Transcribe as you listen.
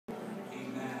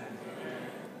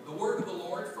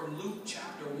Lord from Luke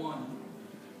chapter 1,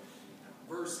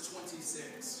 verse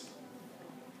 26.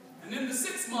 And in the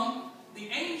 6th month, the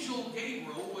angel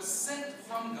Gabriel was sent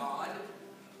from God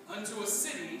unto a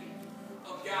city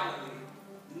of Galilee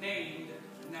named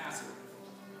Nazareth,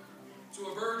 to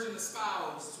a virgin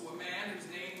espoused to a man whose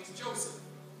name was Joseph,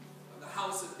 of the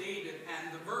house of David,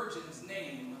 and the virgin's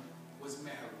name was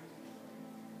Mary.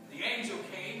 The angel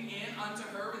came in unto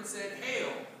her and said,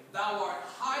 Hail, thou art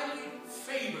highly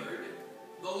favored,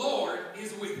 the Lord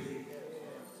is with thee.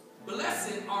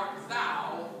 Blessed art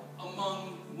thou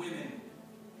among women.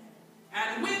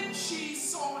 And when she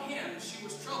saw him, she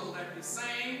was troubled at his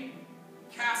saying,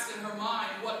 cast in her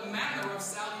mind what manner of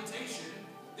salutation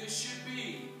this should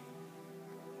be.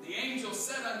 The angel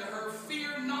said unto her,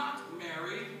 Fear not,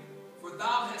 Mary, for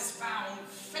thou hast found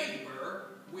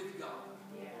favor with God.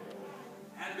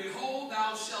 And behold,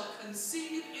 thou shalt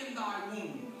conceive in thy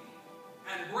womb,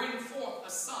 and bring forth a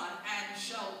son, and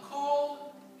shall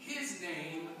call his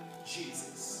name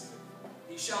Jesus.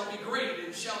 He shall be great,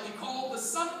 and shall be called the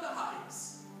Son of the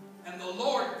Highest. And the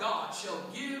Lord God shall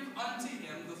give unto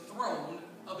him the throne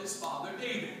of his father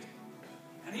David.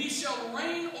 And he shall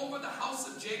reign over the house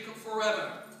of Jacob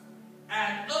forever.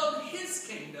 And of his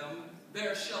kingdom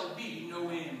there shall be no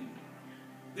end.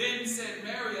 Then said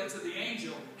Mary unto the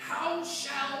angel, How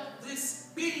shall this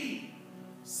be,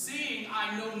 seeing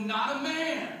I know not a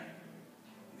man?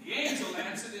 The angel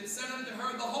answered and said unto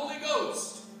her, The Holy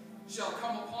Ghost shall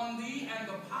come upon thee, and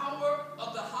the power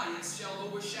of the Highest shall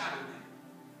overshadow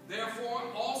thee. Therefore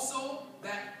also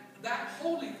that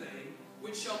holy thing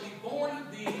which shall be born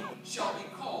of thee shall be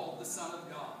called the Son of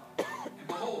God. And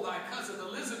behold, thy cousin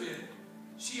Elizabeth,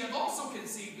 she hath also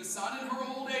conceived a son in her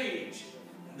old age.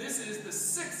 And this is the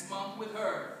 6th month with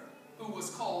her, who was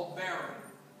called barren.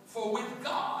 For with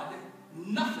God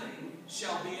nothing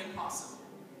shall be impossible.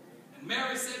 And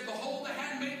Mary said, Behold, the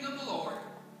handmaiden of the Lord,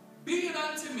 be it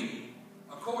unto me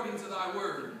according to thy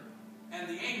word. And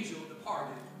the angel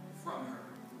departed from her.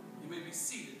 You may be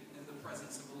seated in the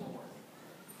presence of the Lord.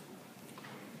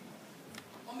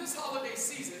 On this holiday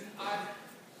season, I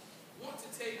want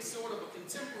to take sort of a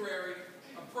contemporary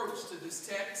approach to this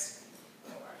text.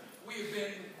 We have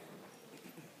been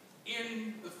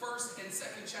in the 1st and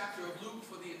 2nd chapter of Luke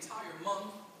for the entire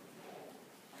month.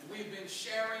 And we've been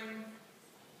sharing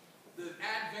the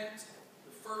Advent,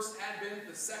 the 1st Advent,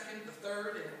 the 2nd, the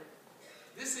 3rd. And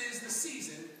this is the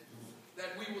season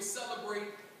that we will celebrate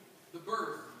the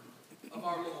birth of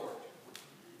our Lord.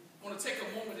 I want to take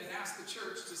a moment and ask the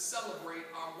church to celebrate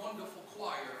our wonderful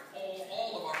choir,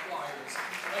 all of our choirs,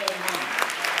 all month.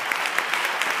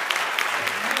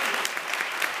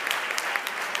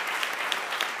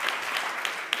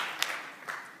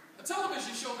 A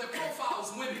television show that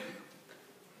profiles women,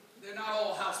 they're not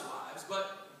all housewives,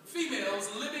 but females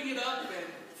living it up and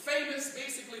famous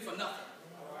basically for nothing.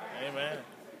 Amen.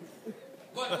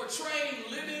 But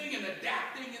portraying living and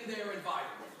adapting in their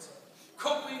environment,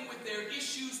 coping with their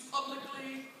issues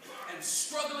publicly, and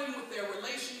struggling with their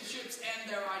relationships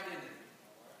and their identity.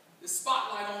 The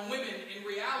spotlight on women in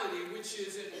reality, which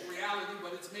isn't reality,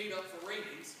 but it's made up for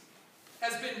ratings,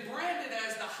 has been branded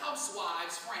as the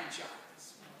Housewives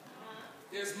franchise.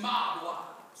 There's Mob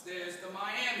Wives, there's the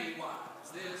Miami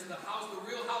Wives, there's the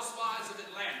Real Housewives of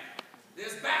Atlanta,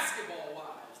 there's Basketball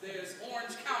Wives, there's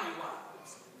Orange County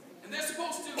Wives. And they're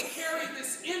supposed to carry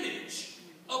this image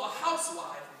of a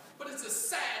housewife, but it's a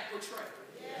sad portrayal.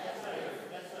 Yes, sir.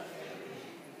 Yes, sir.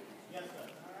 Yes, sir.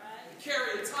 They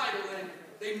carry a title and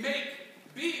they make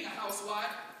being a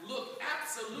housewife look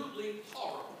absolutely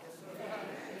horrible.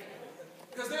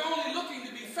 Because they're only looking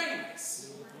to be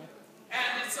famous.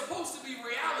 And it's supposed to be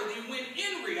reality when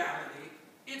in reality,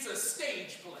 it's a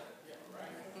stage play.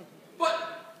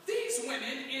 But these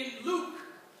women in Luke,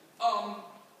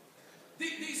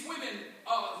 these women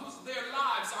their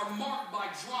lives are marked by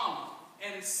drama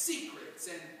and secrets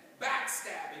and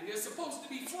backstabbing. They're supposed to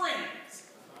be friends.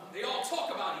 They all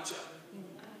talk about each other.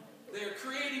 They're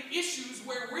creating issues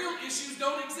where real issues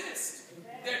don't exist.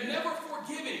 They're never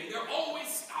forgiving. They're always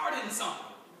starting something.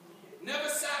 Never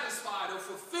satisfied or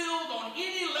fulfilled on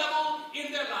any level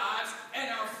in their lives,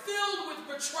 and are filled with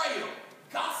betrayal,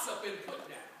 gossip, and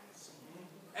put-downs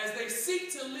as they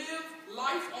seek to live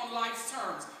life on life's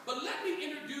terms. But let me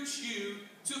introduce you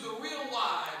to the real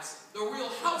wives, the real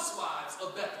housewives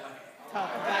of Bethlehem. Talk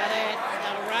about it.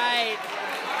 All right.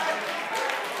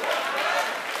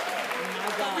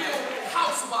 The real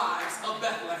housewives of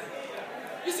Bethlehem.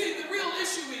 You see, the real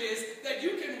issue is that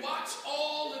you can watch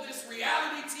all of this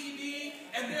reality TV,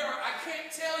 and I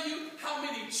can't tell you how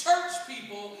many church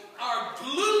people are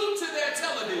glued to their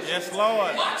television. Yes,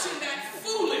 Lord. Watching that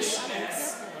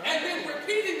foolishness, and then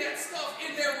repeating that stuff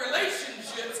in their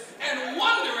relationships and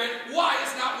wondering why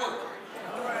it's not working.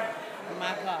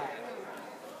 My God.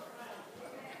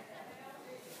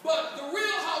 But the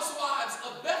real Housewives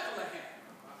of Bethlehem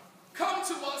come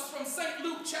to us from St.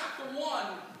 Luke chapter 1,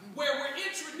 where we're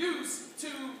introduced to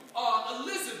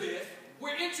Elizabeth,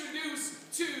 we're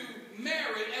introduced to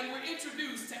Mary, and we're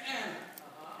introduced to Anna.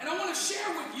 And I want to share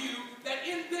with you that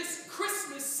in this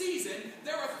Christmas season,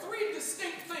 there are three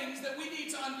distinct things that we need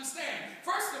to understand.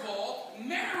 First of all,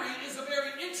 Mary is a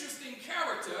very interesting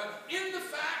character in the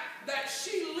fact that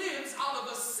she lives out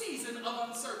of a season of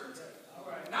uncertainty.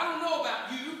 And I don't know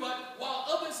about you, but while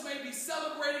others may be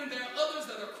celebrating, there are others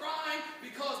that are crying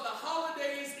because the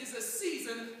holidays is a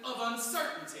season of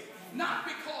uncertainty. Not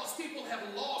because people have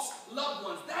lost loved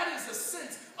ones. That is a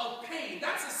sense of pain.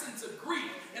 That's a sense of grief.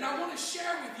 And I want to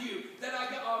share with you that I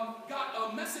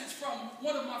got a message from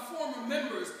one of my former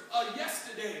members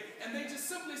yesterday. And they just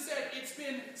simply said, it's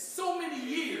been so many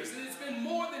years, and it's been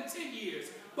more than 10 years,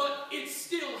 but it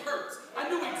still hurts. I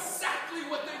knew exactly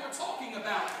what they were talking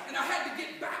about. And I had to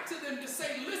get back to them to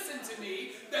say, listen to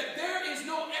me, that there is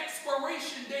no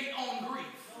expiration date on grief.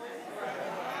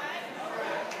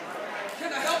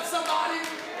 Can I help somebody?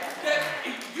 That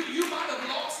you might have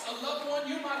lost a loved one,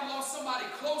 you might have lost somebody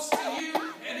close to you,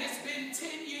 and it's been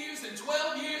 10 years and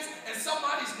 12 years, and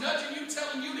somebody's nudging you,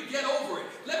 telling you to get over it.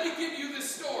 Let me give you this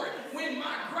story. When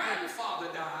my grandfather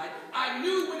died, I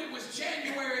knew when it was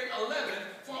January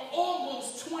 11th for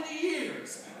almost 20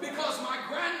 years, because my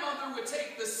grandmother would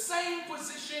take the same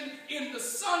position in the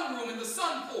sunroom, in the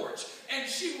sun porch, and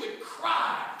she would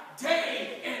cry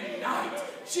day and night.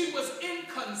 She was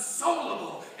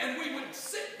inconsolable, and we would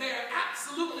sit there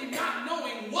absolutely not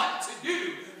knowing what to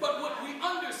do. But what we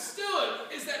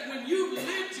understood is that when you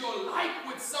lived your life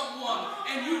with someone,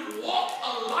 and you walked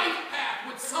a life path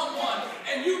with someone,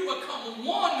 and you become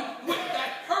one with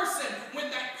that person, when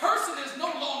that person is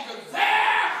no longer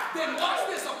there, then watch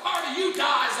this, a part of you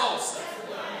dies also.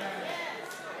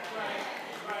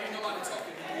 Ain't nobody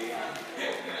talking to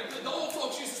me. The old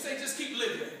folks used to say, just keep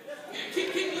living.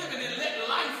 Keep living and let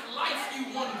life you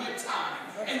one good time.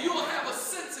 And you'll have a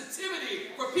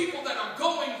sensitivity for people that are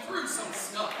going through some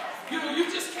stuff. You know,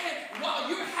 you just can't, while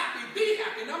you're happy, be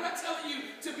happy. And I'm not telling you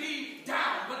to be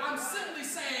down, but I'm simply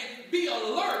saying be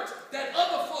alert that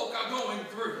other folk are going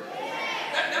through.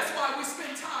 That's why we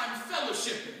spend time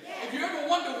fellowshipping. If you ever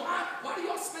wonder why do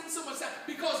y'all spend so much time?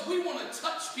 Because we want to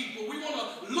touch people. We want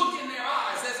to look in their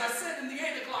eyes. As I said in the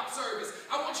 8 o'clock service,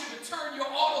 I want you to turn your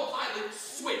autopilot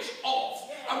switch off.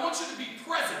 I want you to be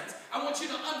present. I want you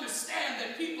to understand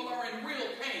that people are in real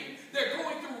pain. They're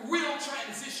going through real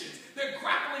transitions. They're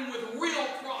grappling with real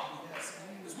problems.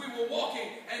 As we were walking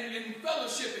and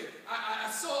fellowshipping, I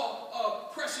saw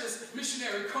precious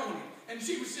missionary Coney. And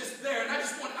she was just there, and I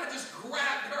just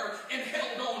grabbed her and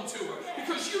held on to her.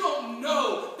 Because you don't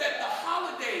know that the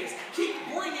holidays keep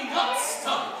bringing up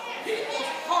stuff.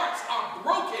 People's hearts are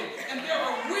broken, and there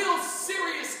are real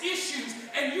serious issues,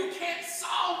 and you can't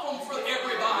solve them for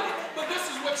everybody. But this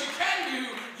is what you can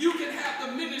do. You can have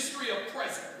the ministry of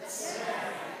presence.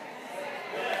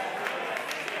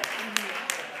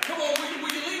 Come on,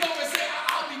 will you lean over and say,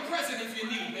 I'll be present if you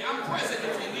need me. I'm present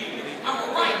if you need me.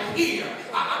 I'm right here.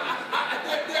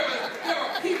 There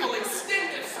are people,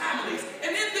 extended families.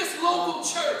 And in this local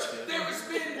church, there has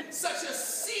been such a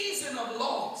season of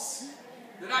loss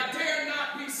that I dare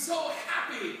not be so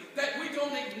happy that we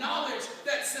don't acknowledge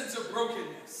that sense of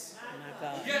brokenness.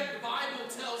 Yet the Bible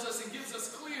tells us and gives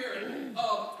us clear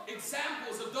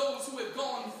examples of those who have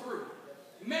gone through.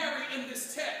 Mary in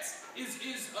this text is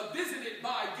visited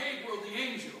by Gabriel the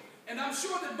angel. And I'm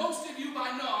sure that most of you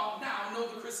by now know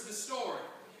the Christmas story.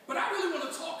 But I really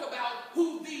want to talk about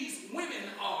who these women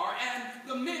are and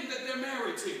the men that they're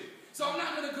married to. So I'm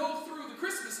not going to go through the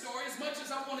Christmas story as much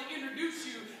as I want to introduce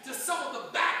you to some of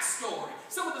the backstory,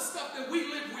 some of the stuff that we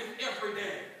live with every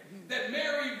day. That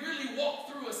Mary really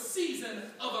walked through a season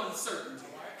of uncertainty.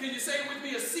 Can you say it with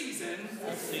me? A season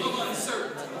of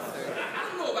uncertainty. I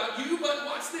don't know about you, but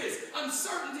watch this.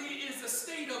 Uncertainty is a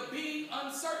state of being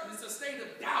uncertain. It's a state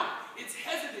of doubt. It's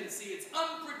hesitancy. It's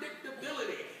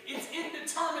unpredictability. It's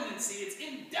indeterminacy. It's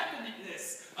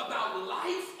indefiniteness about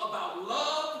life, about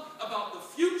love, about the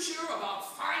future,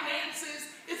 about finances.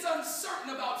 It's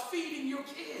uncertain about feeding your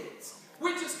kids.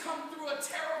 We just come through a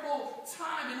terrible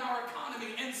time in our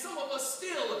economy, and some of us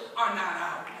still are not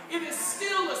out. It is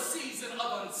still a season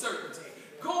of uncertainty.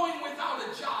 Going without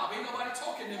a job, ain't nobody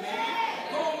talking to me.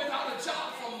 Going without a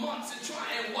job for months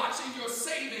and watching your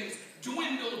savings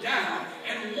dwindle down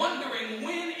and wondering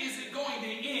when is it going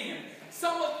to end.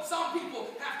 Some people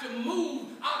have to move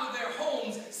out of their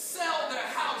homes, sell their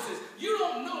houses,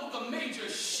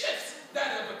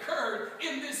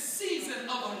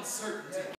 uncertainty.